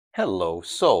Hello,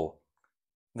 so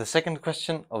the second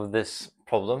question of this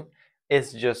problem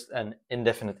is just an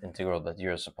indefinite integral that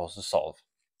you're supposed to solve.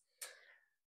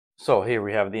 So here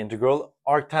we have the integral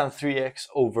arctan 3x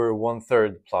over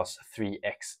 1/3 plus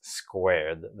 3x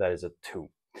squared, that is a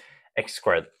 2x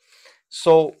squared.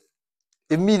 So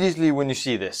immediately when you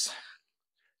see this,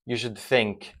 you should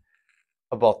think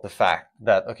about the fact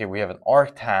that, okay, we have an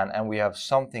arctan and we have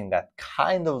something that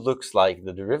kind of looks like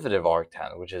the derivative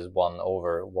arctan, which is 1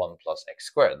 over 1 plus x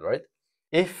squared, right?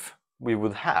 If we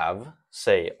would have,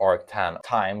 say, arctan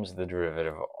times the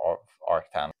derivative of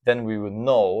arctan, then we would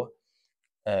know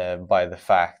by the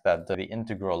fact that the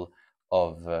integral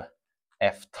of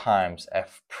f times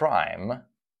f prime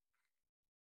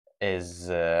is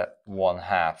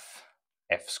 1/2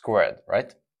 f squared,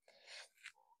 right?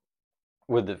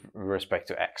 With respect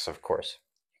to x, of course.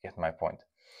 You get my point.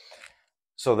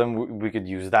 So then we could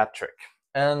use that trick.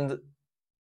 And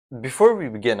before we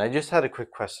begin, I just had a quick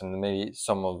question that maybe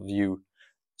some of you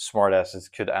smartasses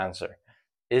could answer.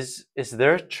 Is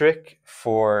there a trick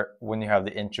for when you have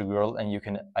the integral and you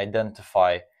can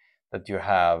identify that you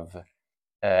have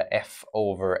f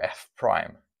over f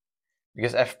prime?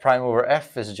 Because f prime over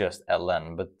f is just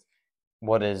ln, but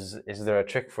what is there a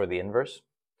trick for the inverse?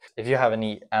 If you have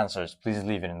any answers, please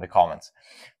leave it in the comments.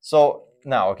 So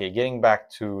now, okay, getting back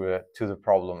to the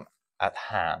problem at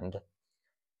hand.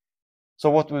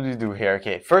 So what would we do here?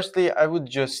 Okay, firstly, I would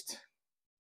just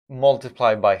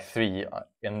multiply by 3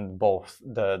 in both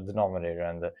the denominator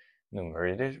and the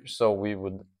numerator. So we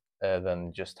would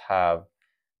then just have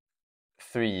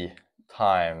 3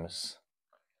 times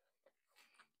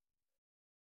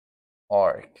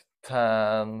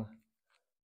arctan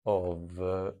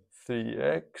of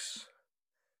 3x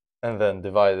and then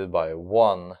divided by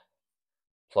 1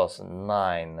 plus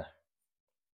 9x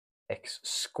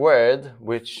squared,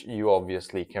 which you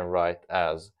obviously can write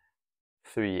as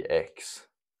 3x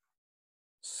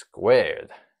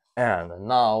squared. And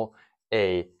now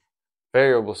a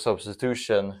variable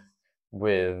substitution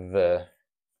with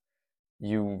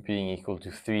u being equal to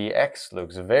 3x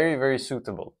looks very, very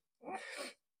suitable.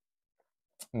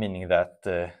 Meaning that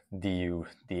du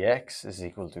dx is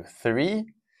equal to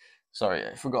 3. Sorry,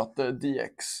 I forgot the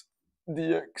dx.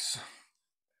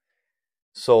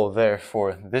 So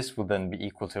therefore, this will then be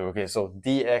equal to, okay, so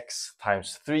dx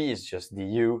times 3 is just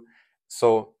du.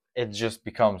 So it just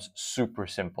becomes super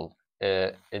simple.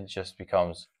 It just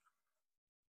becomes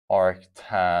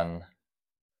arctan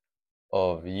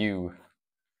of u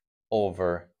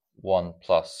over 1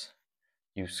 plus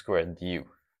u squared du.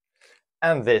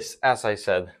 And this, as I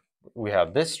said, we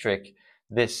have this trick.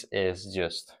 This is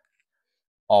just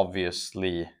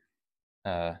obviously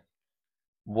 1/2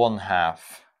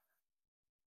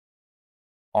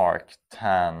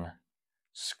 arctan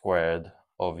squared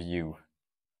of u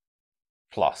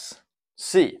plus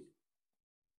c.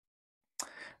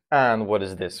 And what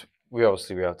is this? We have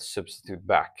to substitute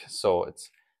back. So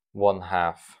it's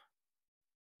 1/2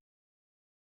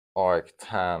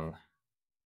 arctan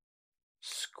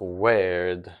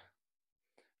squared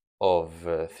of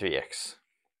 3x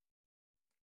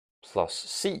plus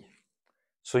c.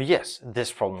 So yes,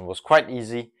 this problem was quite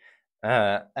easy,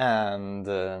 and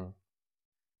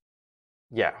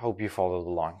yeah, hope you followed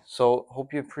along. So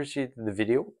hope you appreciated the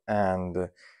video,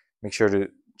 and make sure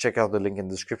to check out the link in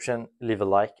the description, leave a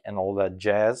like and all that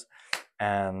jazz.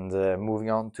 And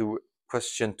moving on to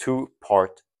question 2,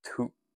 part 2.